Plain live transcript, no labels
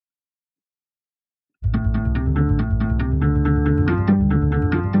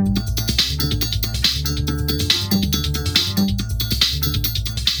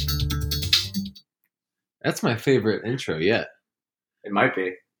That's my favorite intro yet. It might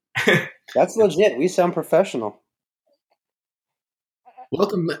be. That's legit. We sound professional.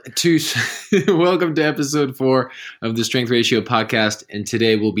 Welcome to welcome to episode 4 of the Strength Ratio podcast, and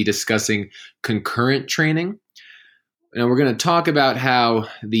today we'll be discussing concurrent training. And we're going to talk about how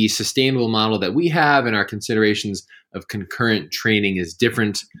the sustainable model that we have and our considerations of concurrent training is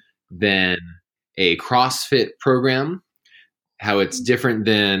different than a CrossFit program, how it's different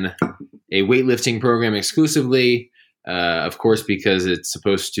than a weightlifting program exclusively, of course, because it's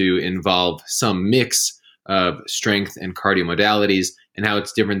supposed to involve some mix of strength and cardio modalities, and how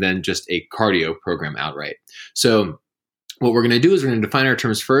it's different than just a cardio program outright. So what we're going to do is we're going to define our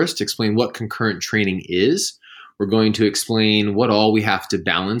terms first, explain what concurrent training is. We're going to explain what all we have to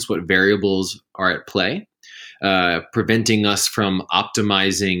balance, what variables are at play, preventing us from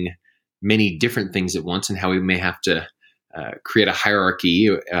optimizing many different things at once, and how we may have to create a hierarchy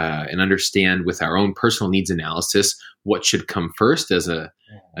and understand with our own personal needs analysis what should come first as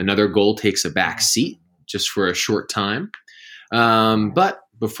another goal takes a back seat just for a short time. But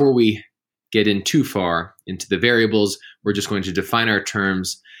before we get in too far into the variables, we're just going to define our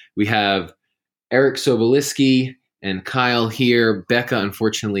terms. We have Eric Soboliski and Kyle here. Becca,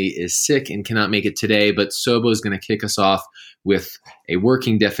 unfortunately, is sick and cannot make it today, but Sobo is going to kick us off with a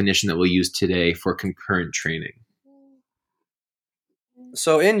working definition that we'll use today for concurrent training.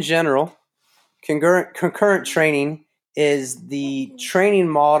 So in general, concurrent training is the training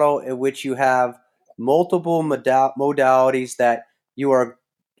model in which you have multiple modalities that you are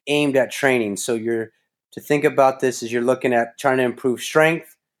aimed at training. So to think about this as you're looking at trying to improve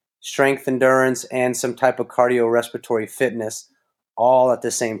strength endurance, and some type of cardiorespiratory fitness all at the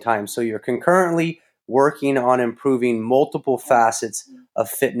same time. So you're concurrently working on improving multiple facets of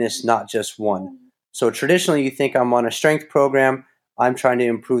fitness, not just one. So traditionally, you think I'm on a strength program, I'm trying to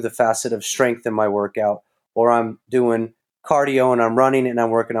improve the facet of strength in my workout, or I'm doing cardio and I'm running and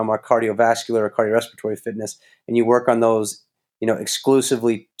I'm working on my cardiovascular or cardiorespiratory fitness, and you work on those,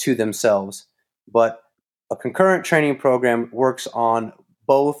 exclusively to themselves. But a concurrent training program works on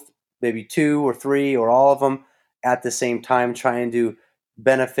both, maybe 2 or 3 or all of them at the same time, trying to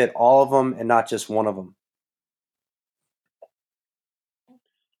benefit all of them and not just one of them.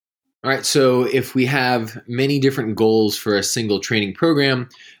 All right, so if we have many different goals for a single training program,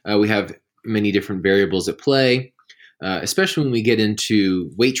 we have many different variables at play, especially when we get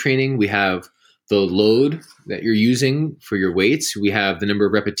into weight training. We have the load that you're using for your weights. We have the number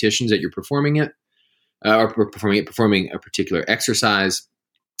of repetitions that you're performing a particular exercise,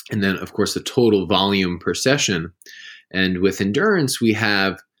 and then, of course, the total volume per session. And with endurance, we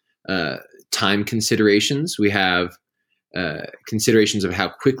have time considerations. We have considerations of how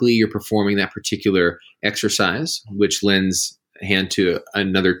quickly you're performing that particular exercise, which lends hand to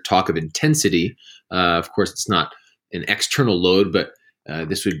another talk of intensity. Of course, it's not an external load, but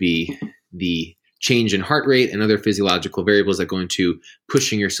this would be the change in heart rate and other physiological variables that go into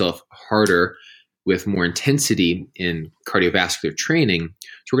pushing yourself harder with more intensity in cardiovascular training.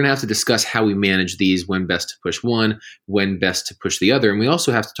 So we're going to have to discuss how we manage these, when best to push one, when best to push the other. And we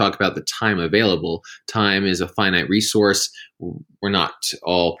also have to talk about the time available. Time is a finite resource. We're not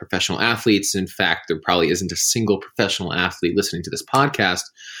all professional athletes. In fact, there probably isn't a single professional athlete listening to this podcast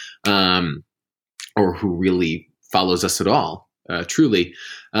or who really follows us at all, truly.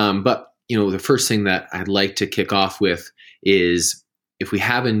 But the first thing that I'd like to kick off with is, if we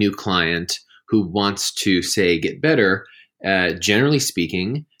have a new client who wants to, say, get better, generally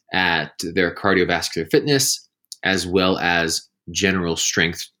speaking, at their cardiovascular fitness as well as general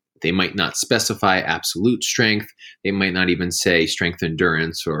strength. They might not specify absolute strength. They might not even say strength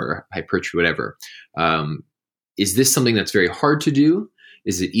endurance or hypertrophy, whatever. Is this something that's very hard to do?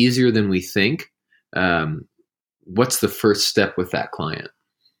 Is it easier than we think? What's the first step with that client?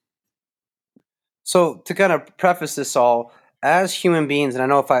 So to kind of preface this all, as human beings, and I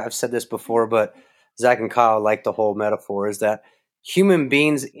know if I've said this before, but Zach and Kyle like the whole metaphor, is that human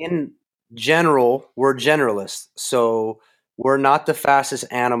beings in general, we're generalists. So we're not the fastest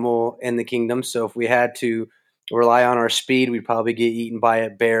animal in the kingdom. So if we had to rely on our speed, we'd probably get eaten by a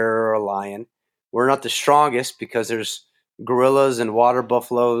bear or a lion. We're not the strongest because there's gorillas and water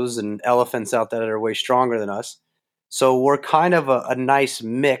buffaloes and elephants out there that are way stronger than us. So we're kind of a nice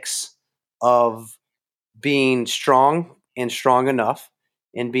mix of being strong and strong enough,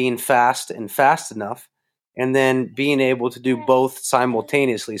 and being fast and fast enough, and then being able to do both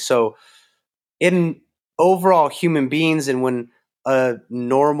simultaneously. So in overall human beings, and when a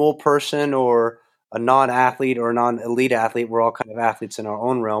normal person or a non-athlete or a non-elite athlete, we're all kind of athletes in our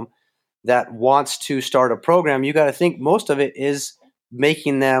own realm, that wants to start a program, you got to think most of it is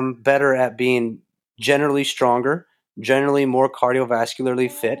making them better at being generally stronger, generally more cardiovascularly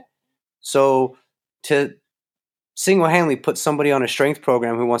fit. So to single-handedly put somebody on a strength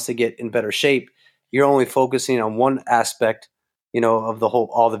program who wants to get in better shape, you're only focusing on one aspect, of the whole,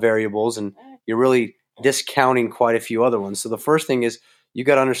 all the variables, and you're really discounting quite a few other ones. So the first thing is you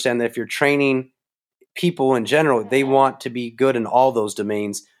got to understand that if you're training people in general, they want to be good in all those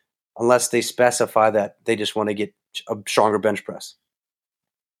domains, unless they specify that they just want to get a stronger bench press.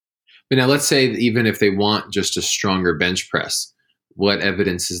 But now let's say that even if they want just a stronger bench press, what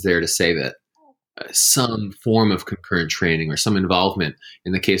evidence is there to say that some form of concurrent training or some involvement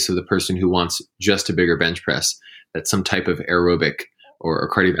in the case of the person who wants just a bigger bench press, that some type of aerobic or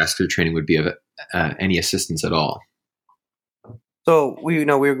cardiovascular training would be of any assistance at all? So we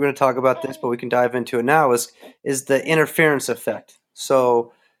were going to talk about this, but we can dive into it now. Is the interference effect?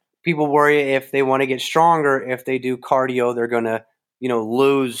 So people worry if they want to get stronger, if they do cardio, they're going to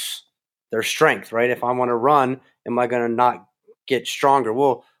lose their strength, right? If I want to run, am I going to not get stronger?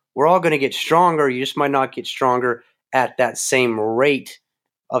 Well, we're all going to get stronger. You just might not get stronger at that same rate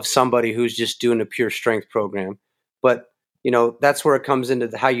of somebody who's just doing a pure strength program. But that's where it comes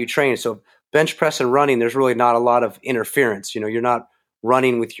into how you train. So bench press and running, there's really not a lot of interference. You're not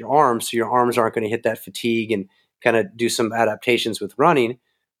running with your arms, so your arms aren't going to hit that fatigue and kind of do some adaptations with running.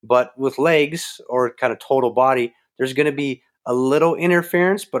 But with legs or kind of total body, there's going to be a little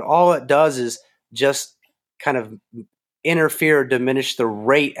interference, but all it does is just kind of interfere or diminish the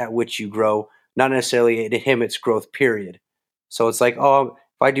rate at which you grow, not necessarily it inhibits growth, period. So it's like,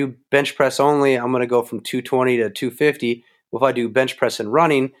 if I do bench press only, I'm going to go from 220 to 250. If I do bench press and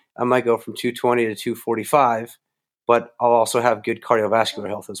running, I might go from 220 to 245, but I'll also have good cardiovascular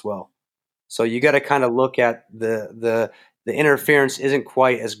health as well. So you got to kind of look at the interference isn't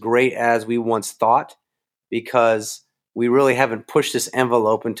quite as great as we once thought, because we really haven't pushed this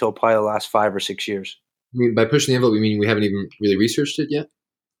envelope until probably the last 5 or 6 years. I mean, by pushing the envelope, you mean we haven't even really researched it yet?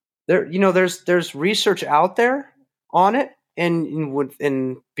 There's research out there on it, and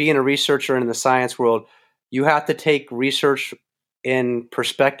in being a researcher in the science world, you have to take research in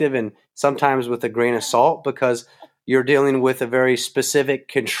perspective and sometimes with a grain of salt, because you're dealing with a very specific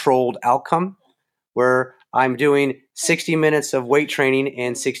controlled outcome where I'm doing 60 minutes of weight training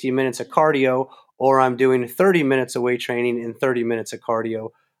and 60 minutes of cardio, or I'm doing 30 minutes of weight training and 30 minutes of cardio.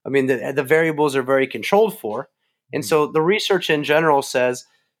 I mean, the variables are very controlled for. And so the research in general says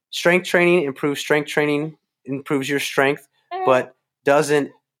strength training improves your strength, but doesn't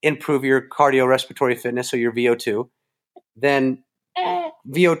improve your cardiorespiratory fitness, or your VO2. Then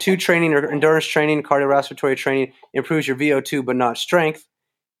VO2 training or endurance training, cardiorespiratory training improves your VO2 but not strength.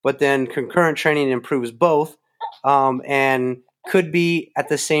 But then concurrent training improves both, and could be at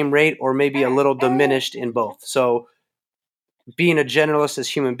the same rate or maybe a little diminished in both. So being a generalist as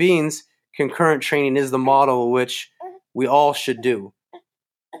human beings, concurrent training is the model which we all should do.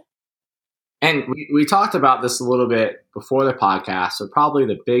 And we talked about this a little bit before the podcast. So probably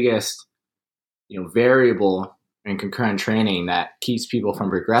the biggest, variable in concurrent training that keeps people from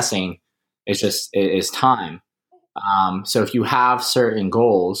progressing is time. So if you have certain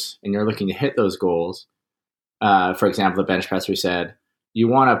goals and you're looking to hit those goals, for example, the bench press, we said, you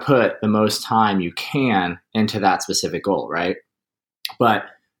want to put the most time you can into that specific goal, right? But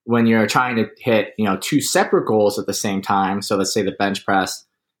when you're trying to hit, 2 separate goals at the same time, so let's say the bench press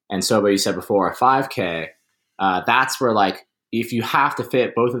and so what you said before, a 5K, that's where, like, if you have to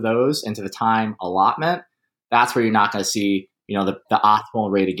fit both of those into the time allotment, that's where you're not going to see, the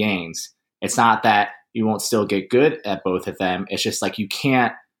optimal rate of gains. It's not that you won't still get good at both of them. It's just like you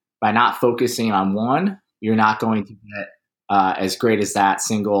can't, by not focusing on one, you're not going to get as great as that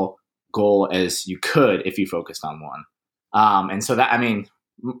single goal as you could if you focused on one. And so that,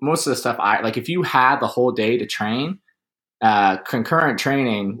 most of the stuff if you had the whole day to train, concurrent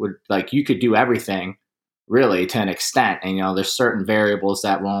training would, you could do everything really to an extent. And, there's certain variables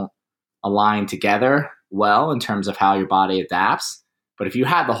that won't align together well in terms of how your body adapts. But if you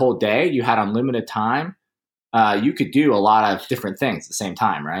had the whole day, you had unlimited time, you could do a lot of different things at the same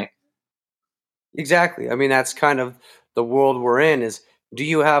time, right? Exactly. That's kind of the world we're in, is do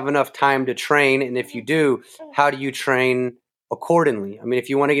you have enough time to train? And if you do, how do you train accordingly? If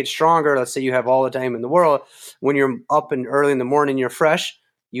you want to get stronger, let's say you have all the time in the world, when you're up and early in the morning, you're fresh,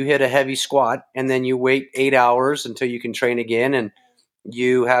 you hit a heavy squat, and then you wait 8 hours until you can train again, and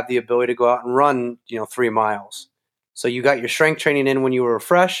you have the ability to go out and run, 3 miles. So you got your strength training in when you were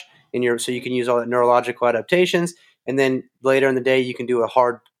fresh, so you can use all that neurological adaptations, and then later in the day you can do a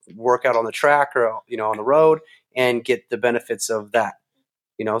hard workout on the track or on the road and get the benefits of that.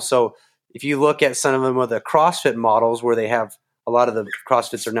 So if you look at some of them of the CrossFit models, where they have a lot of the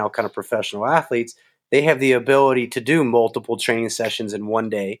CrossFits are now kind of professional athletes, they have the ability to do multiple training sessions in one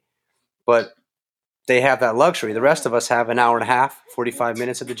day, but they have that luxury. The rest of us have an hour and a half, 45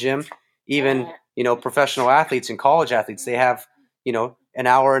 minutes at the gym. Even, professional athletes and college athletes, they have, an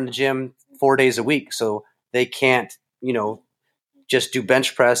hour in the gym 4 days a week. So they can't, just do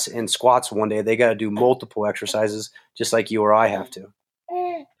bench press and squats one day. They got to do multiple exercises, just like you or I have to.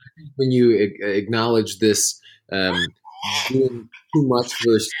 When you acknowledge this, doing too much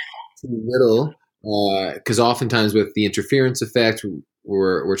versus too little, because oftentimes with the interference effect,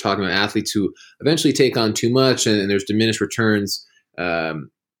 we're talking about athletes who eventually take on too much, and there's diminished returns, and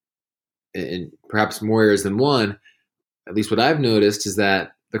perhaps more areas than one. At least what I've noticed is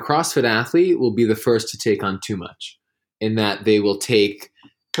that the CrossFit athlete will be the first to take on too much, in that they will take,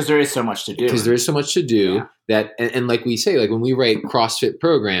 because there is so much to do. Yeah. That, and like we say, like when we write CrossFit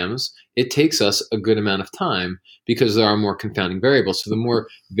programs, it takes us a good amount of time because there are more confounding variables. So the more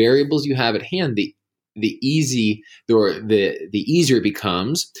variables you have at hand, the easier it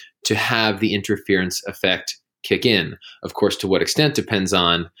becomes to have the interference effect kick in. Of course, to what extent depends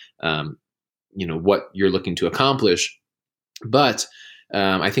on what you're looking to accomplish. But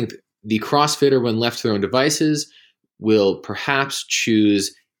I think the CrossFitter, when left to their own devices, will perhaps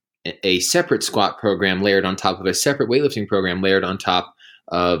choose a separate squat program layered on top of a separate weightlifting program layered on top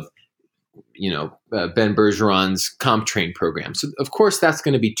of, Ben Bergeron's comp train program. So of course that's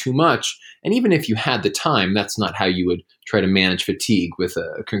going to be too much. And even if you had the time, that's not how you would try to manage fatigue with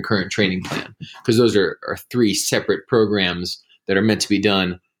a concurrent training plan, because those are three separate programs that are meant to be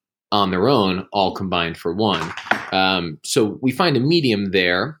done on their own, all combined for one. So we find a medium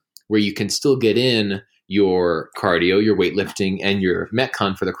there where you can still get in your cardio, your weightlifting, and your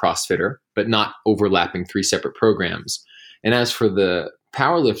Metcon for the CrossFitter, but not overlapping three separate programs. And as for the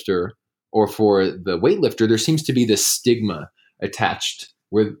powerlifter or for the weightlifter, there seems to be this stigma attached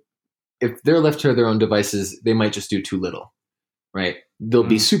where if they're left to their own devices, they might just do too little, right? They'll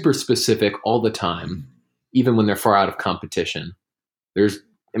be super specific all the time, even when they're far out of competition.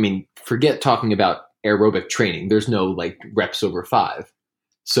 Forget talking about aerobic training. There's no like reps over 5.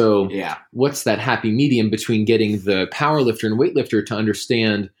 So what's that happy medium between getting the powerlifter and weightlifter to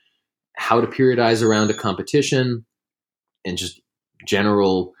understand how to periodize around a competition and just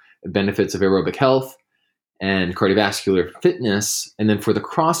general benefits of aerobic health and cardiovascular fitness, and then for the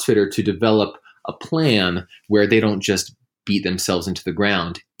CrossFitter to develop a plan where they don't just beat themselves into the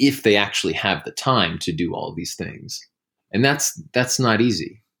ground if they actually have the time to do all of these things. And that's not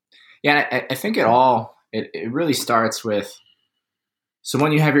easy. Yeah, I think it really starts with, so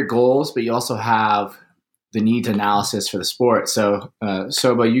when you have your goals, but you also have the needs analysis for the sport. So,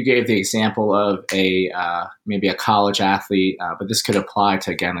 Soba, you gave the example of maybe a college athlete, but this could apply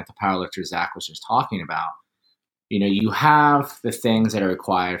to, again, like the powerlifter Zach was just talking about. You have the things that are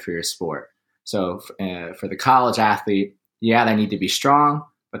required for your sport. So for the college athlete, they need to be strong,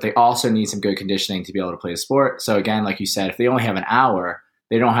 but they also need some good conditioning to be able to play the sport. So again, like you said, if they only have an hour,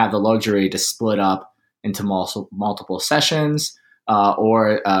 they don't have the luxury to split up into multiple sessions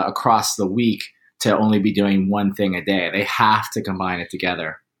or across the week to only be doing one thing a day. They have to combine it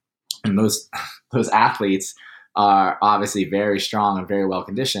together. And those athletes are obviously very strong and very well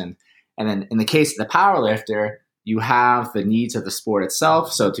conditioned. And then in the case of the powerlifter, you have the needs of the sport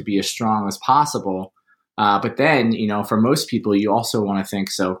itself, so to be as strong as possible. But then, for most people, you also want to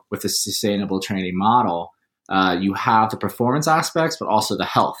think, so with a sustainable training model, you have the performance aspects, but also the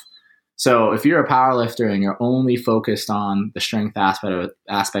health. So if you're a powerlifter and you're only focused on the strength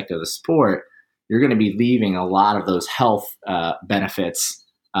aspect of the sport, you're going to be leaving a lot of those health benefits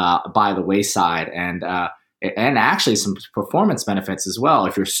by the wayside, and actually some performance benefits as well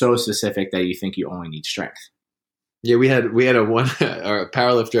if you're so specific that you think you only need strength. Yeah, we had our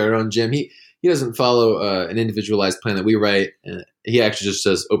powerlifter at our own gym. He doesn't follow an individualized plan that we write. He actually just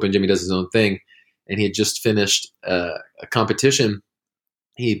does open gym. He does his own thing, and he had just finished a competition.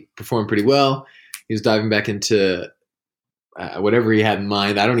 He performed pretty well. He was diving back into whatever he had in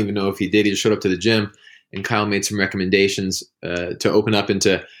mind. I don't even know if he did. He just showed up to the gym, and Kyle made some recommendations to open up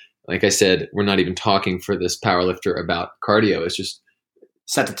into, like I said, we're not even talking for this powerlifter about cardio. It's just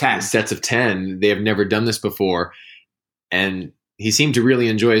sets of 10. They have never done this before. And he seemed to really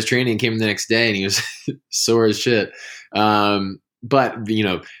enjoy his training. Came the next day and he was sore as shit. But,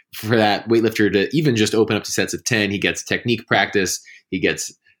 for that weightlifter to even just open up to sets of 10, he gets technique practice. He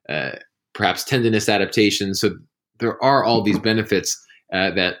gets perhaps tendinous adaptation. So there are all these benefits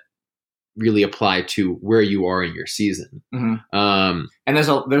that really apply to where you are in your season. Mm-hmm. And there's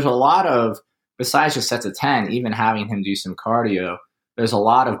a lot of, besides just sets of 10, even having him do some cardio, there's a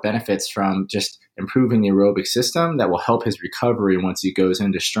lot of benefits from just improving the aerobic system that will help his recovery once he goes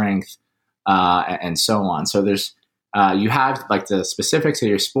into strength and so on. So there's you have like the specifics of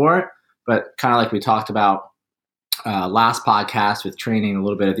your sport, but kind of like we talked about last podcast with training, a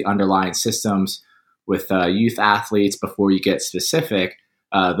little bit of the underlying systems with youth athletes before you get specific.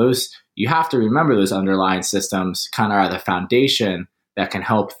 Those you have to remember those underlying systems kind of are the foundation that can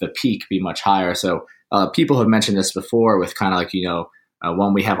help the peak be much higher. So people have mentioned this before with kind of like,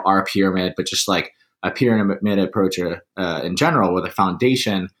 when we have our pyramid, but just like a pyramid approach in general, where the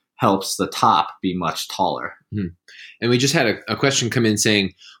foundation helps the top be much taller. Mm-hmm. And we just had a question come in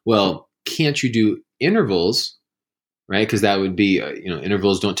saying, well, can't you do intervals, right? Because that would be,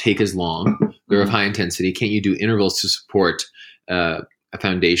 intervals don't take as long. They're of high intensity. Can't you do intervals to support a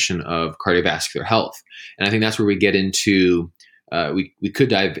foundation of cardiovascular health? And I think that's where we get into, we could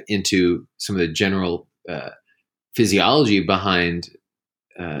dive into some of the general physiology behind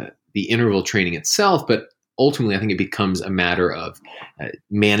the interval training itself, but ultimately I think it becomes a matter of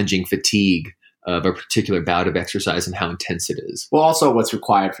managing fatigue of a particular bout of exercise and how intense it is. Well, also what's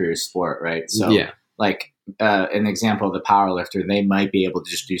required for your sport, right? So yeah. Like an example of the power lifter, they might be able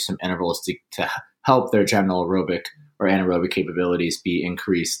to just do some intervals to help their general aerobic or anaerobic capabilities be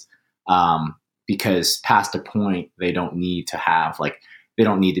increased, because past a point they don't need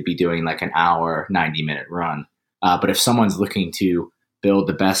to be doing like an hour, 90-minute run. But if someone's looking to build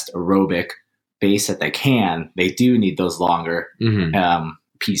the best aerobic base that they can, they do need those longer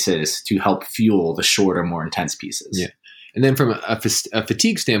pieces to help fuel the shorter, more intense pieces. Yeah. And then from a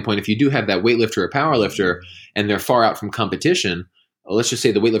fatigue standpoint, if you do have that weightlifter or powerlifter and they're far out from competition, let's just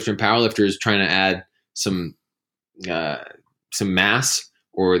say the weightlifter and powerlifter is trying to add some mass,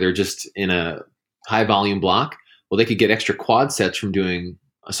 or they're just in a high volume block. Well, they could get extra quad sets from doing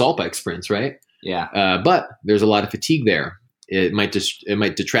assault bike sprints, right? Yeah. But there's a lot of fatigue there. It might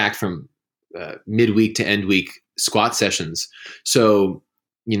detract from midweek to end week squat sessions. So,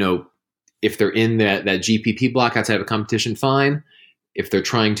 if they're in that GPP block outside of a competition, fine. If they're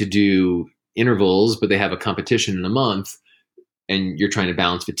trying to do intervals, but they have a competition in a month and you're trying to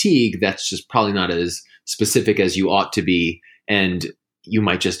balance fatigue, that's just probably not as specific as you ought to be. And you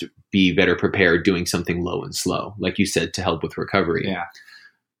might just be better prepared doing something low and slow, like you said, to help with recovery. Yeah.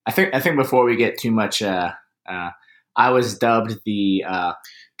 I think before we get too much, I was dubbed the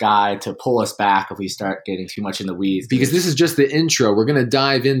guy to pull us back if we start getting too much in the weeds. Because this is just the intro. We're going to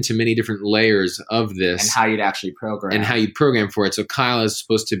dive into many different layers of this. And how you'd actually program. And how you'd program for it. So Kyle is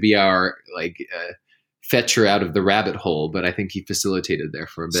supposed to be our fetcher out of the rabbit hole, but I think he facilitated there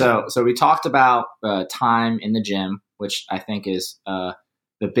for a bit. So we talked about time in the gym, which I think is the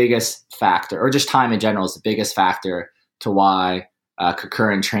biggest factor, or just time in general is the biggest factor to why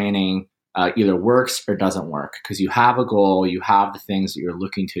concurrent training either works or doesn't work, because you have a goal, you have the things that you're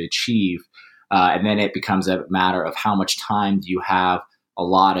looking to achieve, and then it becomes a matter of how much time do you have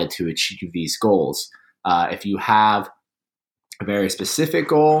allotted to achieve these goals. If you have a very specific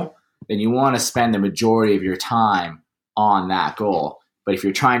goal, then you want to spend the majority of your time on that goal. But if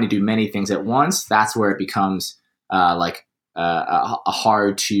you're trying to do many things at once, that's where it becomes a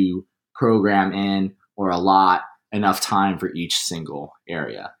hard to program in or allot enough time for each single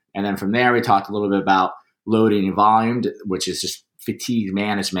area. And then from there, we talked a little bit about loading and volume, which is just fatigue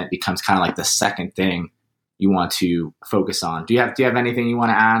management becomes kind of like the second thing you want to focus on. Do you have anything you want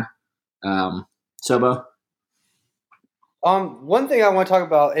to add, Sobo? One thing I want to talk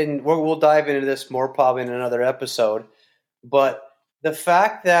about, and we'll dive into this more probably in another episode, but the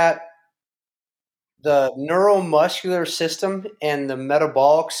fact that the neuromuscular system and the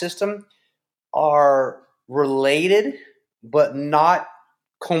metabolic system are related, but not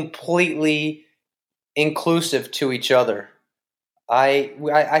completely inclusive to each other.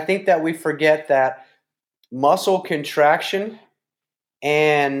 I think that we forget that muscle contraction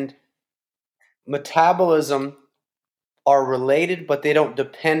and metabolism are related, but they don't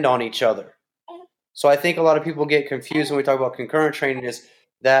depend on each other. So I think a lot of people get confused when we talk about concurrent training, is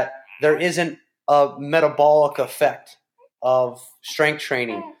that there isn't a metabolic effect of strength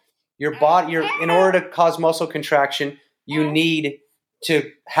training. Your body, in order to cause muscle contraction, you need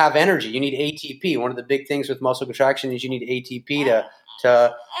to have energy. You need ATP. One of the big things with muscle contraction is you need ATP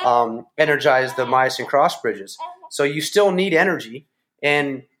to energize the myosin cross bridges. So you still need energy.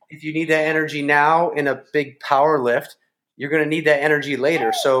 And if you need that energy now in a big power lift, you're going to need that energy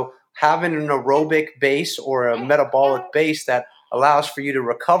later. So having an aerobic base or a metabolic base that allows for you to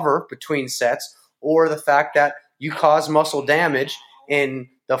recover between sets, or the fact that you cause muscle damage in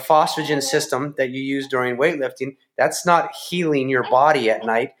the phosphagen system that you use during weightlifting, that's not healing your body at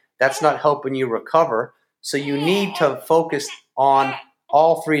night. That's not helping you recover. So you need to focus on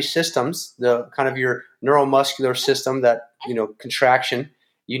all three systems, the kind of your neuromuscular system, that, contraction.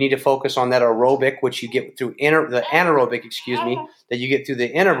 you need to focus on that aerobic, which you get through the anaerobic, that you get through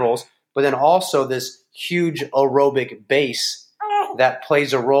the intervals, but then also this huge aerobic base that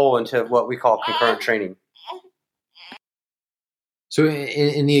plays a role into what we call concurrent training. So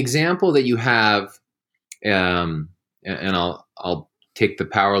in the example that you have, and I'll take the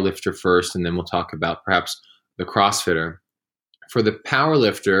power lifter first, and then we'll talk about perhaps the CrossFitter. For the power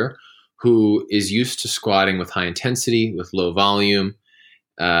lifter who is used to squatting with high intensity, with low volume,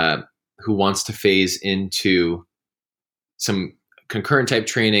 who wants to phase into some concurrent type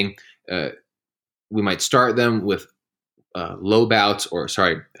training, we might start them with low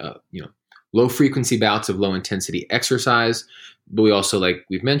frequency bouts of low intensity exercise. But we also, like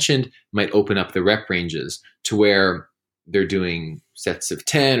we've mentioned, might open up the rep ranges to where they're doing sets of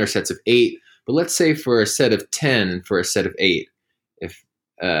 10 or sets of 8. But let's say for a set of 10 and for a set of 8, if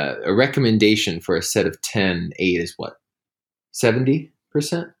a recommendation for a set of 10, 8 is what? 70%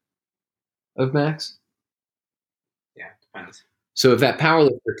 of max? Yeah, depends. So if that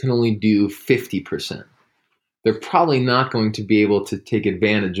powerlifter can only do 50%, they're probably not going to be able to take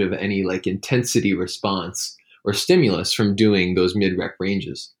advantage of any like intensity response or stimulus from doing those mid-rep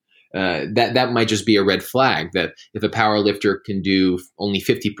ranges. That might just be a red flag that if a power lifter can do only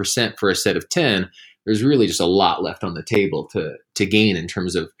 50% for a set of 10, there's really just a lot left on the table to gain in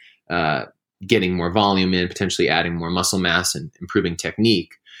terms of getting more volume in, potentially adding more muscle mass and improving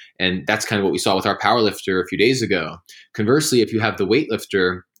technique. And that's kind of what we saw with our power lifter a few days ago. Conversely, if you have the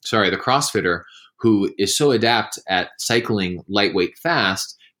CrossFitter, who is so adept at cycling lightweight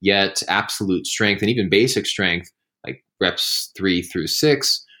fast, yet absolute strength and even basic strength, like reps 3 through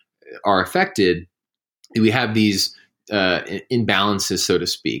 6, are affected, we have these imbalances, so to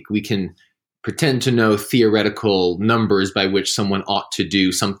speak. We can pretend to know theoretical numbers by which someone ought to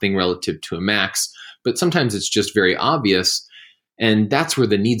do something relative to a max, but sometimes it's just very obvious. And that's where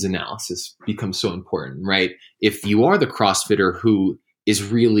the needs analysis becomes so important, right? If you are the CrossFitter who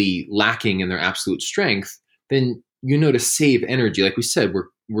is really lacking in their absolute strength, then you know to save energy. Like we said,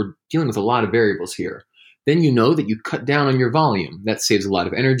 we're dealing with a lot of variables here. Then you know that you cut down on your volume. That saves a lot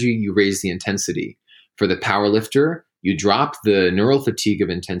of energy. You raise the intensity. For the power lifter, you drop the neural fatigue of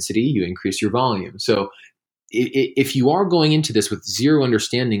intensity. You increase your volume. So if you are going into this with zero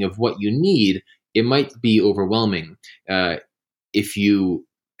understanding of what you need, it might be overwhelming. If you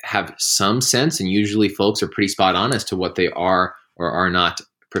have some sense, and usually folks are pretty spot on as to what they are or are not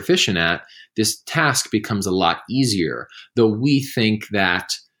proficient at, this task becomes a lot easier. Though we think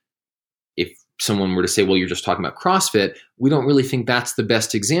that if someone were to say, well, you're just talking about CrossFit, we don't really think that's the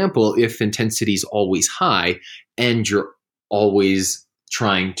best example if intensity is always high and you're always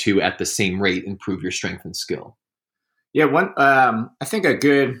trying to, at the same rate, improve your strength and skill. Yeah, I think a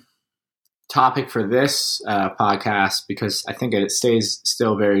good topic for this podcast, because I think it stays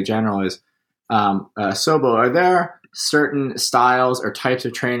still very general, is Sobo, are there certain styles or types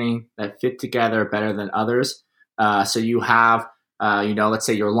of training that fit together better than others? So you have, let's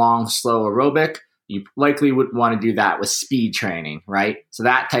say your long, slow aerobic, you likely would want to do that with speed training, right? So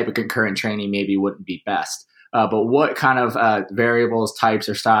that type of concurrent training maybe wouldn't be best. But what kind of variables, types,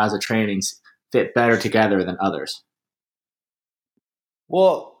 or styles of trainings fit better together than others?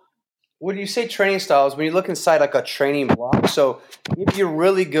 Well, when you say training styles, when you look inside like a training block, so if you're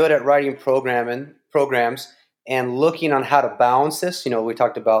really good at writing programs and looking on how to balance this, we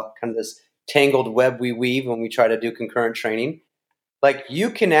talked about kind of this tangled web we weave when we try to do concurrent training. Like you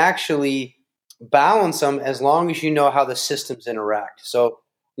can actually balance them as long as you know how the systems interact. So,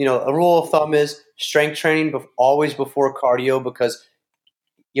 a rule of thumb is strength training always before cardio, because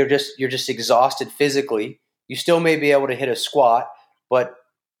you're just exhausted physically. You still may be able to hit a squat, but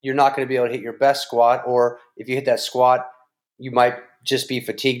you're not going to be able to hit your best squat. Or if you hit that squat, you might just be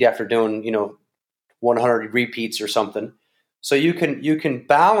fatigued after doing, 100 repeats or something. So you can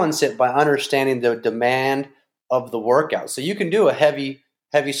balance it by understanding the demand of the workout. So you can do a heavy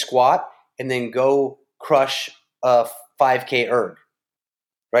squat and then go crush a 5K erg,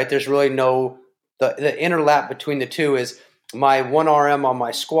 right? There's really the interlap between the two is my 1 RM on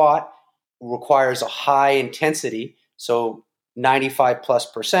my squat requires a high intensity, so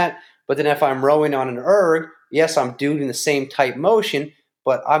 95+%. But then if I'm rowing on an erg, yes, I'm doing the same type motion,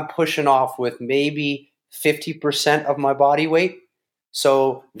 but I'm pushing off with maybe 50% of my body weight.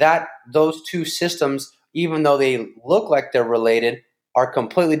 So those two systems, even though they look like they're related, are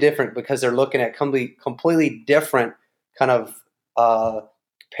completely different because they're looking at completely different kind of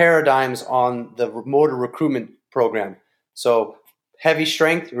paradigms on the motor recruitment program. So heavy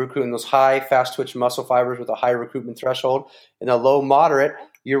strength, you're recruiting those high, fast twitch muscle fibers with a high recruitment threshold. In the low moderate,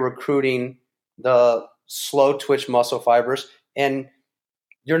 you're recruiting the slow twitch muscle fibers. And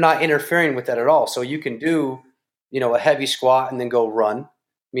you're not interfering with that at all. So you can do, a heavy squat and then go run.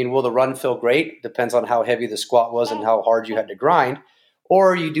 I mean, will the run feel great? Depends on how heavy the squat was and how hard you had to grind.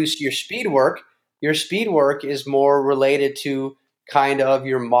 Or you do your speed work. Your speed work is more related to kind of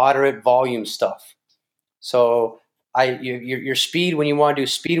your moderate volume stuff. So your speed, when you want to do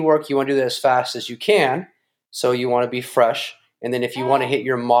speed work, you want to do that as fast as you can. So you want to be fresh. And then if you want to hit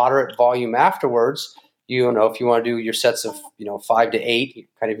your moderate volume afterwards, if you want to do your sets of, 5 to 8,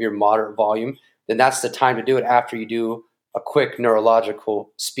 kind of your moderate volume, then that's the time to do it after you do a quick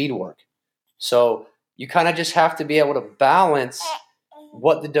neurological speed work. So you kind of just have to be able to balance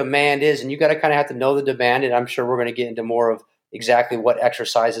what the demand is, and you got to kind of have to know the demand. And I'm sure we're going to get into more of exactly what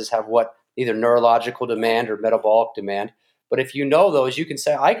exercises have what either neurological demand or metabolic demand. But if you know those, you can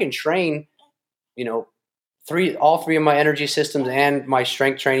say, I can train, all three of my energy systems and my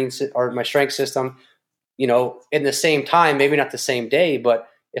strength training or my strength system, in the same time, maybe not the same day, but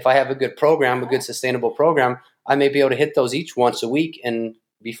if I have a good program, a good sustainable program, I may be able to hit those each once a week and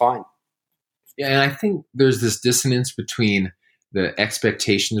be fine. Yeah, and I think there's this dissonance between the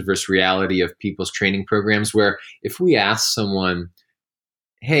expectations versus reality of people's training programs, where if we ask someone,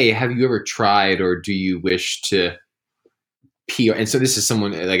 hey, have you ever tried or do you wish to PR? And so this is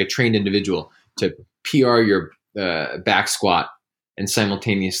someone like a trained individual to PR your back squat and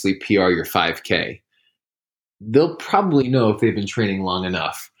simultaneously PR your 5K. They'll probably know if they've been training long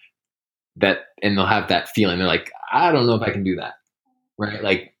enough and they'll have that feeling. They're like, I don't know if I can do that, right?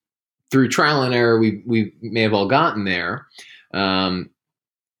 Like through trial and error, we may have all gotten there. And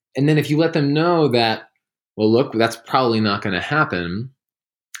then if you let them know that, well, look, that's probably not going to happen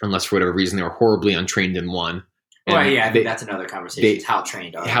unless for whatever reason they were horribly untrained in one. Well, yeah, I think that's another conversation. How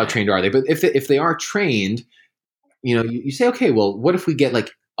trained are they? How trained are they? But if they are trained, you say, okay, well, what if we get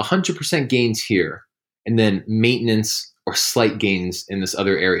like 100% gains here and then maintenance or slight gains in this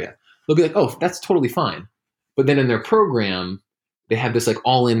other area? They'll be like, oh, that's totally fine. But then in their program, they have this like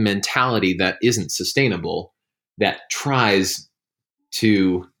all-in mentality that isn't sustainable, that tries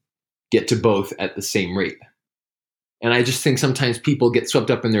to get to both at the same rate. And I just think sometimes people get swept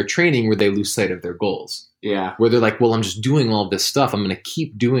up in their training where they lose sight of their goals. Yeah. Where they're like, well, I'm just doing all this stuff. I'm going to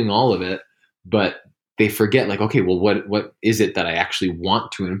keep doing all of it. But they forget like, okay, well, what is it that I actually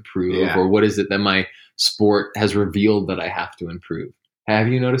want to improve? Yeah. Or what is it that my sport has revealed that I have to improve? Have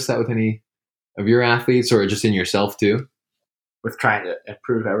you noticed that with any of your athletes or just in yourself too? With trying to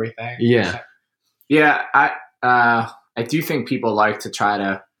improve everything? Yeah. Yeah. I do think people like to try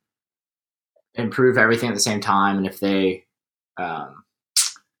to improve everything at the same time. And if they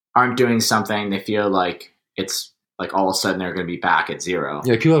aren't doing something, they feel like it's like all of a sudden they're going to be back at zero.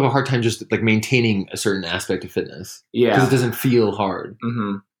 Yeah, people have a hard time just like maintaining a certain aspect of fitness. Yeah. Because it doesn't feel hard.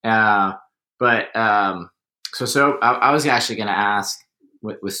 Mm-hmm. So I was actually going to ask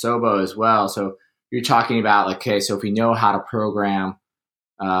with Sobo as well. So you're talking about like, okay, so if we know how to program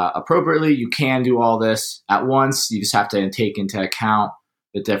appropriately, you can do all this at once. You just have to take into account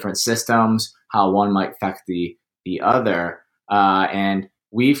the different systems, how one might affect the other. And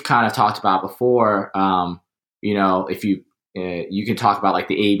we've kind of talked about before, if you can talk about like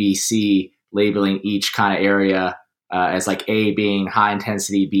the ABC, labeling each kind of area as like A being high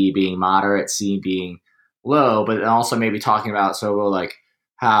intensity, B being moderate, C being low, but also maybe talking about like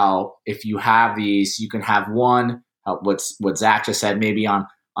how if you have these, you can have one, what Zach just said, maybe on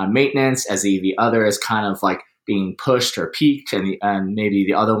maintenance, as the other is kind of like being pushed or peaked, and maybe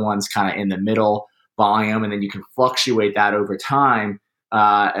the other one's kind of in the middle volume, and then you can fluctuate that over time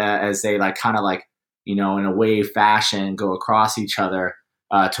as they like kind of like in a wave fashion go across each other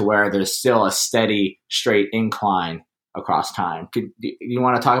to where there's still a steady straight incline across time. Do you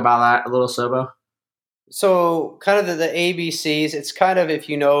want to talk about that a little, Sobo? So kind of the ABCs, it's kind of,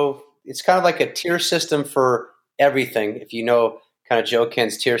 it's kind of like a tier system for everything. If you know kind of Joe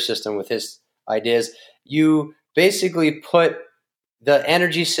Ken's tier system with his ideas, you basically put the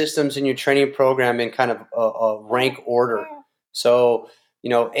energy systems in your training program in kind of a rank order. So,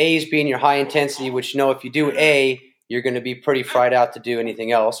 A's being your high intensity, which, if you do A, you're going to be pretty fried out to do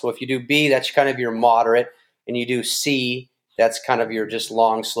anything else. Well, if you do B, that's kind of your moderate, and you do C, that's kind of your just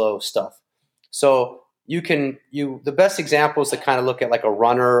long, slow stuff. So the best example is to kind of look at like a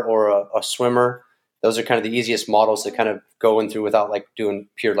runner or a swimmer. Those are kind of the easiest models to kind of go in through without like doing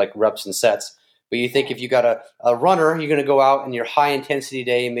pure like reps and sets. But you think if you got a runner, you're going to go out and your high intensity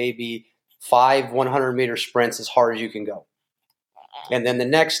day may be 5 100-meter sprints as hard as you can go. And then the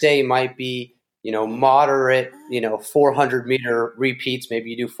next day might be, moderate, 400-meter repeats.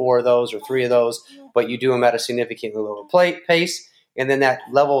 Maybe you do 4 of those or 3 of those, but you do them at a significantly lower pace. And then that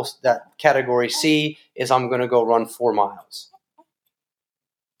category C is I'm going to go run 4 miles.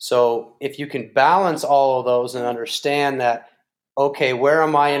 So if you can balance all of those and understand that, okay, where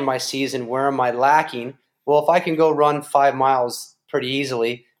am I in my season? Where am I lacking? Well, if I can go run 5 miles pretty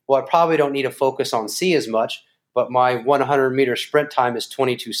easily, well, I probably don't need to focus on C as much, but my 100-meter sprint time is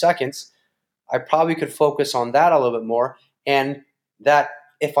 22 seconds. I probably could focus on that a little bit more. And that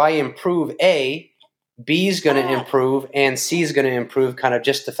if I improve A, B is going to improve and C is going to improve, kind of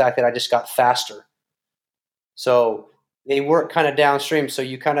just the fact that I just got faster. So they work kind of downstream. So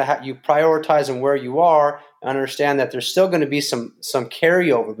you kind of you prioritize on where you are and understand that there's still going to be some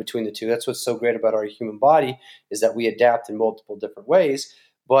carryover between the two. That's what's so great about our human body, is that we adapt in multiple different ways.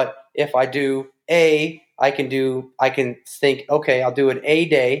 But if I do A, I can think, okay, I'll do an A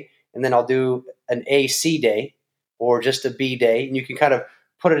day and then I'll do an AC day or just a B day. And you can kind of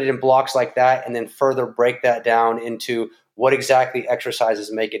put it in blocks like that and then further break that down into what exactly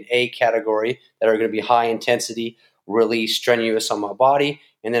exercises make an A category that are going to be high intensity, really strenuous on my body,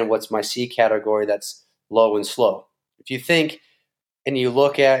 and then what's my C category that's low and slow. If you think and you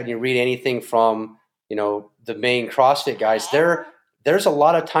look at and you read anything from, the main CrossFit guys, there's a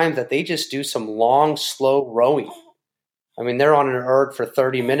lot of times that they just do some long, slow rowing. I mean, they're on an erg for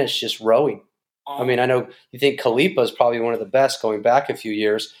 30 minutes just rowing. I mean, I know you think Kalipa is probably one of the best going back a few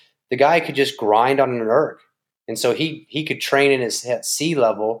years. The guy could just grind on an erg. And so he could train in his at sea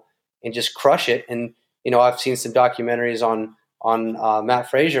level and just crush it. And, I've seen some documentaries on Matt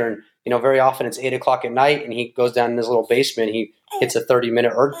Frazier, and, very often it's 8:00 at night and he goes down in his little basement. He hits a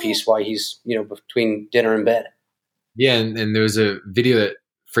 30-minute erg piece while he's, between dinner and bed. Yeah. And there was a video that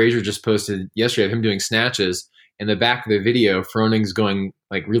Frazier just posted yesterday of him doing snatches. In the back of the video, Froning's going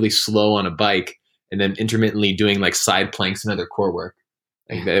like really slow on a bike and then intermittently doing like side planks and other core work.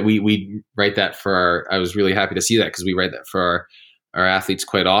 Like that, we write that for I was really happy to see that, because we write that for our athletes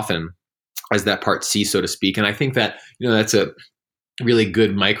quite often as that part C, so to speak. And I think that, that's a really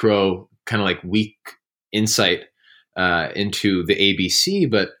good micro kind of like weak insight into the ABC,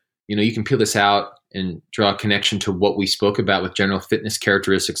 but you can peel this out and draw a connection to what we spoke about with general fitness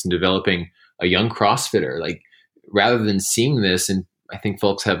characteristics and developing a young CrossFitter. Like, rather than seeing this, and I think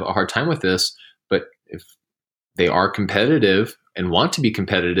folks have a hard time with this, but if they are competitive and want to be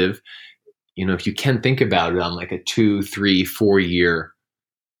competitive, if you can think about it on like a 2, 3, 4 year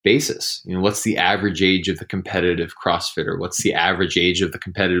basis, what's the average age of the competitive CrossFitter? What's the average age of the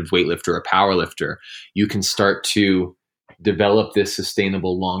competitive weightlifter or power lifter? You can start to develop this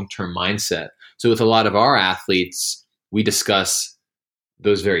sustainable long-term mindset. So with a lot of our athletes, we discuss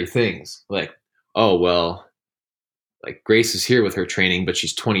those very things. Like, oh, well, like Grace is here with her training, but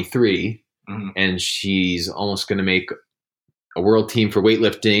she's 23 and she's almost going to make a world team for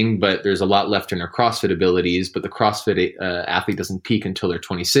weightlifting, but there's a lot left in her CrossFit abilities. But the CrossFit athlete doesn't peak until they're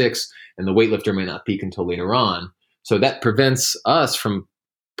 26, and the weightlifter may not peak until later on. So that prevents us from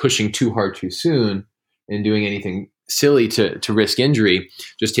pushing too hard too soon and doing anything silly to risk injury,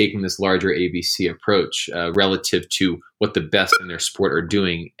 just taking this larger ABC approach relative to what the best in their sport are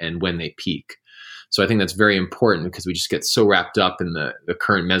doing and when they peak. So I think that's very important, because we just get so wrapped up in the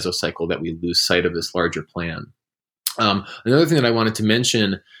current mesocycle that we lose sight of this larger plan. Another thing that I wanted to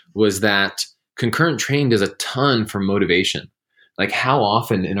mention was that concurrent training does a ton for motivation. Like, how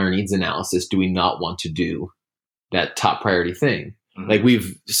often in our needs analysis do we not want to do that top priority thing? Like,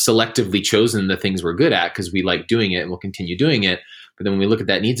 we've selectively chosen the things we're good at because we like doing it and we'll continue doing it. But then when we look at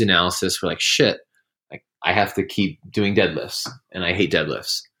that needs analysis, we're like, shit, like I have to keep doing deadlifts and I hate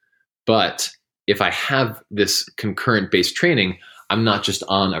deadlifts. But if I have this concurrent based training, I'm not just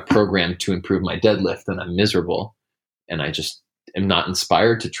on a program to improve my deadlift and I'm miserable and I just am not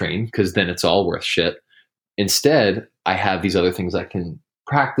inspired to train, because then it's all worth shit. Instead, I have these other things I can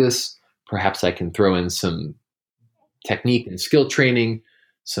practice. Perhaps I can throw in some technique and skill training,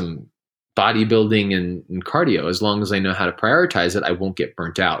 some bodybuilding and cardio. As long as I know how to prioritize it, I won't get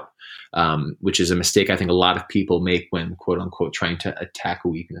burnt out, which is a mistake I think a lot of people make when, quote unquote, trying to attack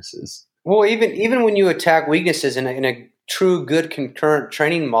weaknesses. Well, even when you attack weaknesses in a true good concurrent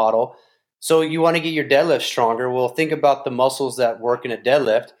training model, so you want to get your deadlift stronger. Well, think about the muscles that work in a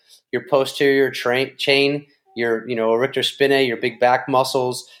deadlift: your posterior chain, your erector spinae, your big back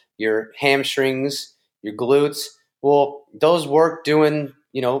muscles, your hamstrings, your glutes. Well, those work doing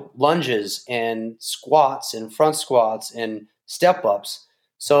lunges and squats and front squats and step ups.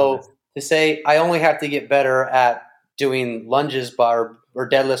 So to say I only have to get better at doing lunges or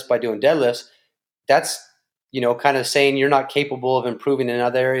deadlifts by doing deadlifts, that's kind of saying you're not capable of improving in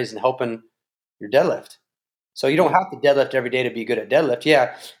other areas and helping your deadlift. So you don't have to deadlift every day to be good at deadlift.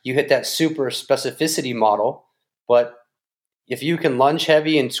 Yeah, you hit that super specificity model, but if you can lunge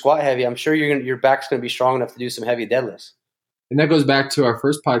heavy and squat heavy, I'm sure your back's going to be strong enough to do some heavy deadlifts. And that goes back to our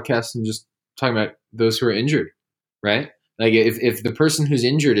first podcast and just talking about those who are injured, right? Like if the person who's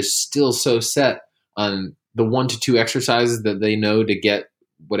injured is still so set on the 1 to 2 exercises that they know to get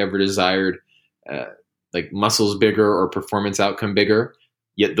whatever desired, like muscles bigger or performance outcome bigger,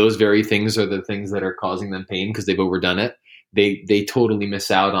 yet those very things are the things that are causing them pain because they've overdone it. They totally miss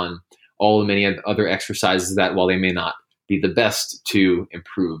out on all the many other exercises that, while they may not be the best to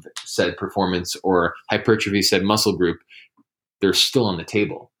improve said performance or hypertrophy said muscle group, they're still on the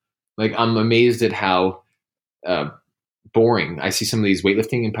table. Like, I'm amazed at how boring I see some of these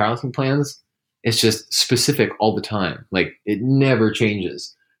weightlifting and powerlifting plans. It's just specific all the time. Like, it never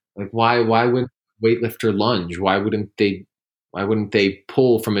changes. Like, why would weightlifter lunge? Why wouldn't they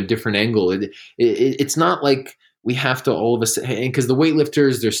pull from a different angle? It's not like we have to all of us, because the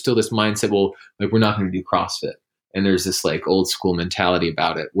weightlifters, there's still this mindset, well, like, we're not going to do CrossFit. And there's this like old school mentality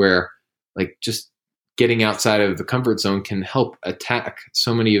about it where like just getting outside of the comfort zone can help attack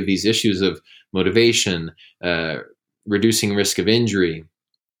so many of these issues of motivation, reducing risk of injury,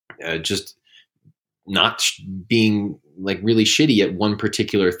 just not being like really shitty at one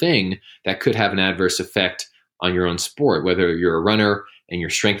particular thing that could have an adverse effect on your own sport, whether you're a runner and your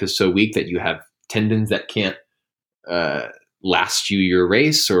strength is so weak that you have tendons that can't last you your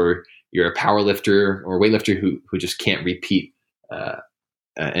race, or you're a power lifter or weightlifter who just can't repeat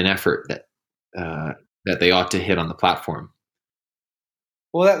an effort that they ought to hit on the platform.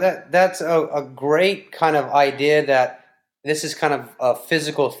 Well, that's a great kind of idea that this is kind of a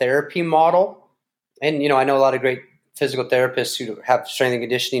physical therapy model. And, I know a lot of great physical therapists who have strength and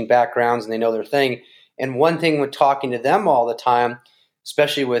conditioning backgrounds and they know their thing. And one thing with talking to them all the time,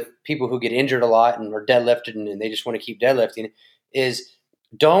 especially with people who get injured a lot and are deadlifted and they just want to keep deadlifting, is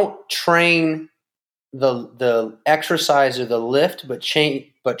don't train the exercise or the lift, but train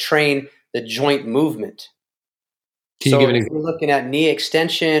the joint movement. Can you give an example? If we're looking at knee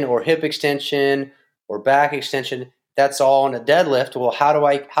extension or hip extension or back extension, that's all in a deadlift. Well,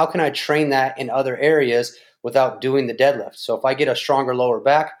 how can I train that in other areas without doing the deadlift? So if I get a stronger lower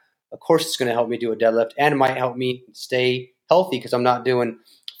back, of course it's going to help me do a deadlift, and it might help me stay healthy because I'm not doing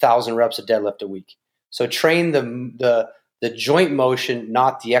 1,000 reps of deadlift a week. So train the joint motion,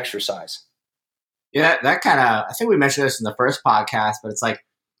 not the exercise. Yeah, that kind of, I think we mentioned this in the first podcast, but it's like,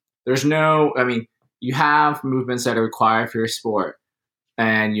 you have movements that are required for your sport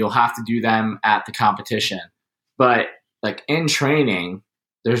and you'll have to do them at the competition. But like in training,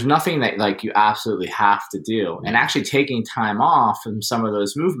 there's nothing that like you absolutely have to do. And actually taking time off from some of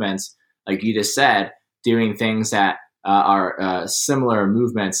those movements, like you just said, doing things that are similar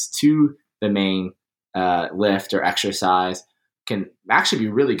movements to the main lift or exercise can actually be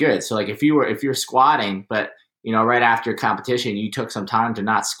really good. So like if you're squatting, but right after competition, you took some time to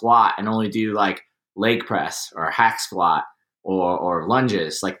not squat and only do like leg press or hack squat or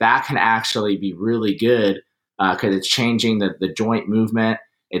lunges, like that can actually be really good because it's changing the joint movement.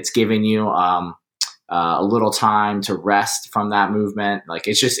 It's giving you a little time to rest from that movement. Like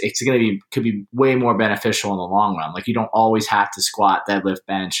could be way more beneficial in the long run. Like you don't always have to squat, deadlift,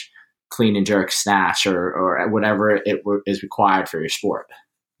 bench, clean and jerk, snatch, or whatever is required for your sport.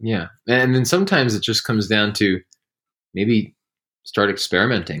 Yeah. And then sometimes it just comes down to maybe start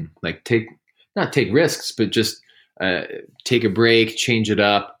experimenting, like not take risks, but just take a break, change it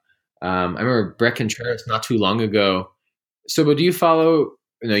up. I remember Brett Contreras not too long ago. So, but do you follow?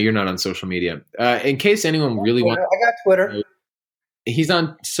 No, you're not on social media. In case anyone really wants, I got Twitter.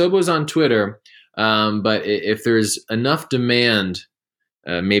 Sobo's on Twitter. But if there's enough demand,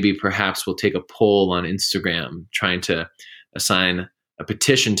 maybe perhaps we'll take a poll on Instagram, trying to assign a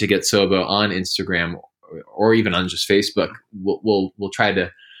petition to get Sobo on Instagram or even on just Facebook. We'll try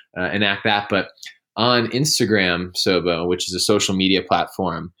to enact that. But on Instagram, Sobo, which is a social media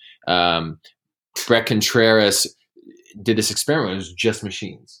platform, Brett Contreras did this experiment. It was just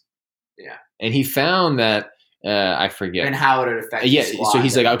machines. Yeah. And he found that, I forget. And how would it affect Yeah. squat, So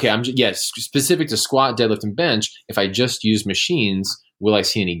he's like, okay, deadlift? Specific to squat, deadlift, and bench, if I just use machines, will I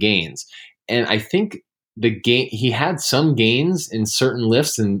see any gains? And I think he had some gains in certain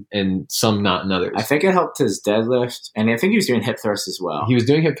lifts and some not in others. I think it helped his deadlift, and I think he was doing hip thrusts as well. He was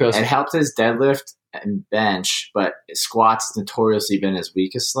doing hip thrusts. It helped his deadlift and bench, but squats notoriously been his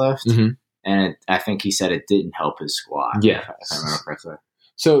weakest lift. Mm-hmm. And I think he said it didn't help his squat. Yeah. If I remember correctly.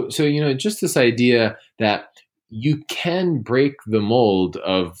 So just this idea that you can break the mold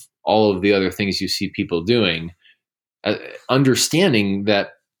of all of the other things you see people doing, understanding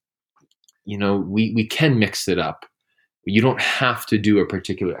that, we can mix it up. You don't have to do a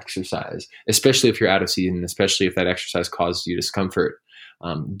particular exercise, especially if you're out of season, especially if that exercise causes you discomfort.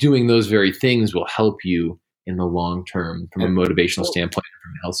 Doing those very things will help you in the long term from a motivational standpoint,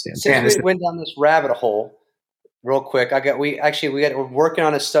 from a health standpoint. Since we went down this rabbit hole, real quick, we're working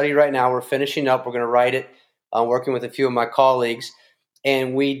on a study right now. We're finishing up. We're going to write it. I'm working with a few of my colleagues,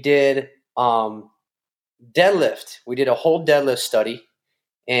 and we did deadlift. We did a whole deadlift study,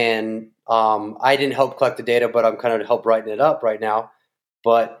 and I didn't help collect the data, but I'm kind of help writing it up right now.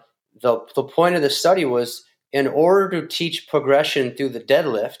 But the point of the study was, in order to teach progression through the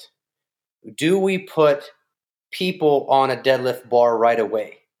deadlift, do we put people on a deadlift bar right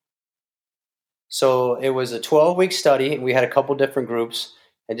away? So it was a 12-week study, and we had a couple different groups.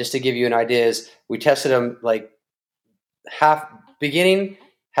 And just to give you an idea, is we tested them like beginning,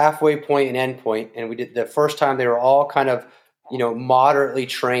 halfway point, and end point. And we did the first time they were all kind of, moderately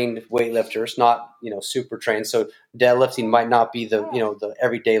trained weightlifters, not, super trained. So deadlifting might not be the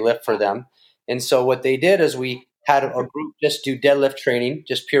everyday lift for them. And so what they did is we had a group just do deadlift training,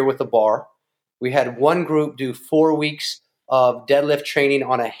 just pure with the bar. We had one group do 4 weeks of deadlift training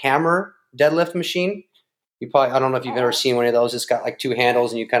on a hammer deadlift machine. I don't know if you've ever seen one of those. It's got like 2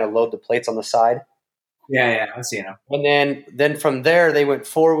 handles and you kind of load the plates on the side. Yeah, I've seen them. And then from there, they went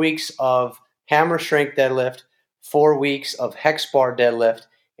 4 weeks of hammer strength deadlift, 4 weeks of hex bar deadlift,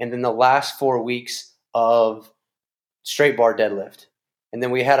 and then the last 4 weeks of straight bar deadlift. And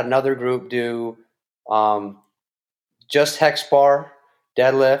then we had another group do just hex bar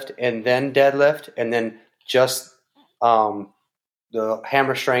deadlift, and then just the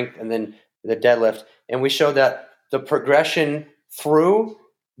hammer strength, and then the deadlift. And we showed that the progression through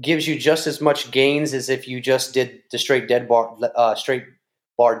gives you just as much gains as if you just did the straight bar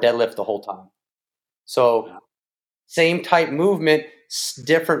deadlift the whole time. So same type movement,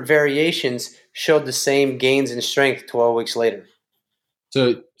 different variations showed the same gains in strength 12 weeks later.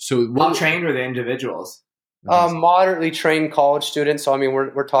 So how trained were the individuals? Moderately trained college students. So I mean,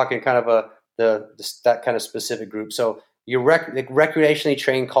 we're talking kind of that kind of specific group. So your recreationally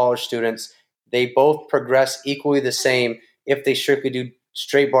trained college students, they both progress equally the same if they strictly do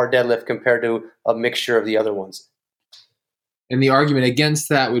straight bar deadlift compared to a mixture of the other ones. And the argument against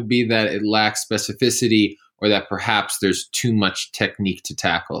that would be that it lacks specificity, or that perhaps there's too much technique to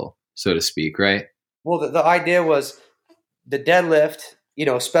tackle, so to speak, right? Well, the idea was the deadlift,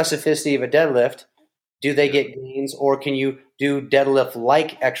 specificity of a deadlift. Do they get gains, or can you do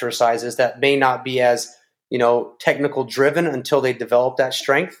deadlift-like exercises that may not be as, technical driven until they develop that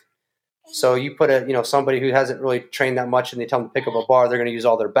strength? So you put somebody who hasn't really trained that much and they tell them to pick up a bar, they're going to use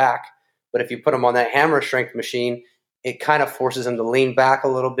all their back. But if you put them on that hammer strength machine, it kind of forces them to lean back a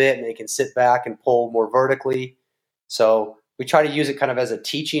little bit, and they can sit back and pull more vertically. So we try to use it kind of as a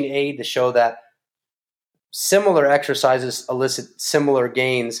teaching aid to show that similar exercises elicit similar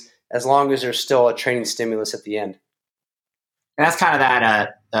gains as long as there's still a training stimulus at the end. And that's kind of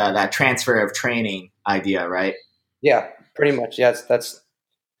that transfer of training idea, right? Yeah, pretty much. Yes, that's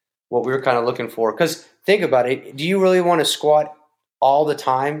what we were kind of looking for. Because think about it. Do you really want to squat all the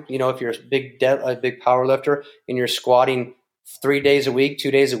time? If you're a big power lifter and you're squatting 3 days a week,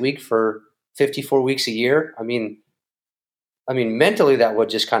 2 days a week for 54 weeks a year, I mean, mentally that would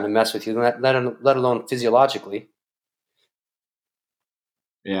just kind of mess with you, let alone physiologically.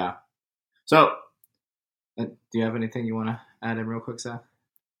 Yeah. So, do you have anything you want to add in real quick, Seth?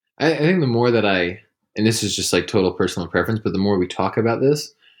 I think the more that and this is just like total personal preference, but the more we talk about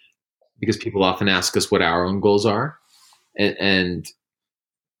this, because people often ask us what our own goals are, and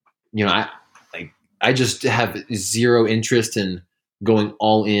I just have zero interest in going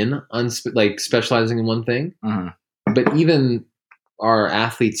all in on specializing in one thing. Mm-hmm. But even our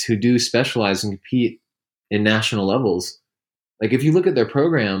athletes who do specialize and compete in national levels, like if you look at their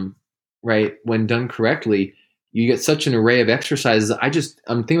program, right, when done correctly, you get such an array of exercises.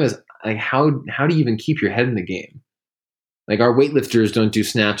 I'm thinking about like how do you even keep your head in the game? Like our weightlifters don't do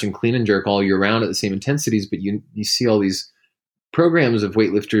snatch and clean and jerk all year round at the same intensities, but you see all these programs of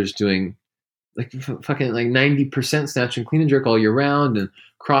weightlifters doing like fucking like 90% snatch and clean and jerk all year round, and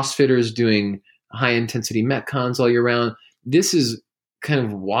CrossFitters doing high intensity metcons all year round. This is kind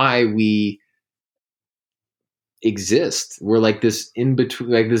of why we exist. We're like this in between,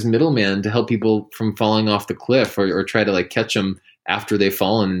 like this middleman to help people from falling off the cliff, or try to like catch them after they've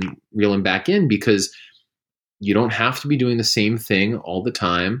fallen and reel them back in, because you don't have to be doing the same thing all the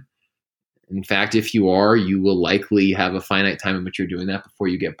time. In fact, if you are, you will likely have a finite time in which you're doing that before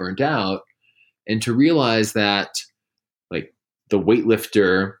you get burnt out. And to realize that like the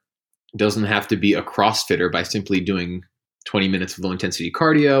weightlifter doesn't have to be a CrossFitter by simply doing 20 minutes of low intensity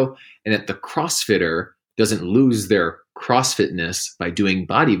cardio, and that the CrossFitter doesn't lose their CrossFitness by doing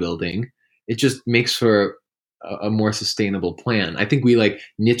bodybuilding. It just makes for a more sustainable plan. I think we like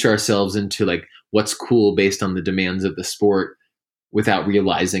niche ourselves into like what's cool based on the demands of the sport without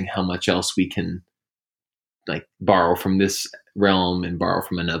realizing how much else we can like borrow from this realm and borrow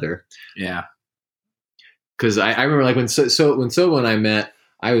from another. Yeah. Because I remember like when Sobo and I met,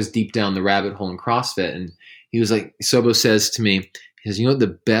 I was deep down the rabbit hole in CrossFit, and he was like, Sobo says to me, he says, you know what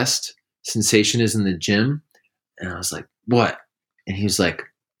the best sensation is in the gym? And I was like, what? And he was like,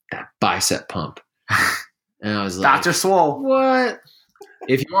 that bicep pump. And I was like, Dr. Swole. what?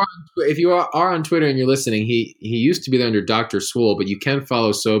 If you are on Twitter and you're listening, he used to be there under Dr. Swole, but you can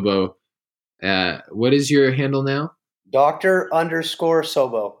follow Sobo. What is your handle now?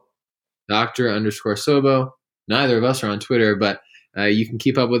 Dr._Sobo. Dr._Sobo. Neither of us are on Twitter, but you can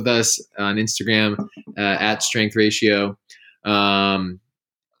keep up with us on Instagram at Strength Ratio, and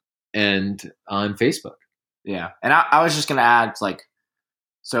on Facebook. Yeah. And I was just going to add, like,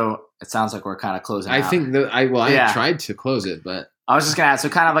 so it sounds like we're kind of closing out. I tried to close it, but I was just going to add, so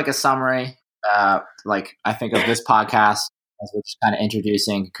kind of like a summary, like I think of this podcast as we're just kind of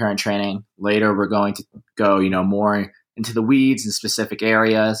introducing concurrent training. Later, we're going to go, more into the weeds and specific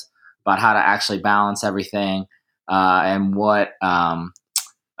areas about how to actually balance everything, and what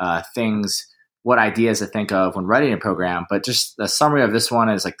what ideas to think of when writing a program. But just the summary of this one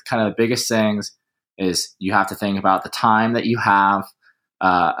is like kind of the biggest things is you have to think about the time that you have,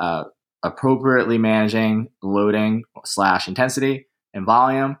 appropriately managing loading / intensity and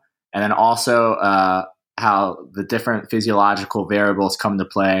volume, and then also how the different physiological variables come into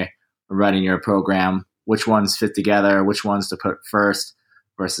play when writing your program, which ones fit together, which ones to put first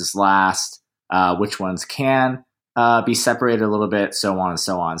versus last, which ones can be separated a little bit, so on and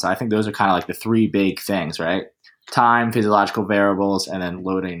so on. So I think those are kind of like the three big things, right? Time, physiological variables, and then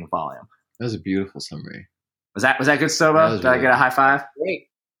loading and volume. That was a beautiful summary. Was that good, Stobo? Did I get a high five? Great.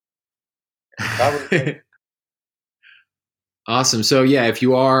 That was great. Awesome. So yeah, if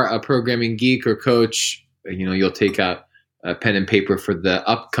you are a programming geek or coach, you'll take out a pen and paper for the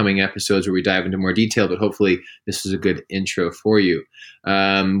upcoming episodes where we dive into more detail, but hopefully this is a good intro for you.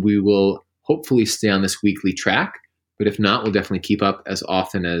 We will hopefully stay on this weekly track, but if not, we'll definitely keep up as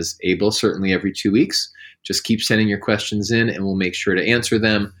often as able, certainly every 2 weeks. Just keep sending your questions in and we'll make sure to answer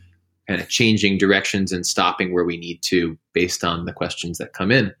them, kind of changing directions and stopping where we need to based on the questions that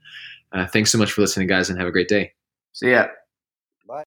come in. Thanks so much for listening, guys, and have a great day. See ya.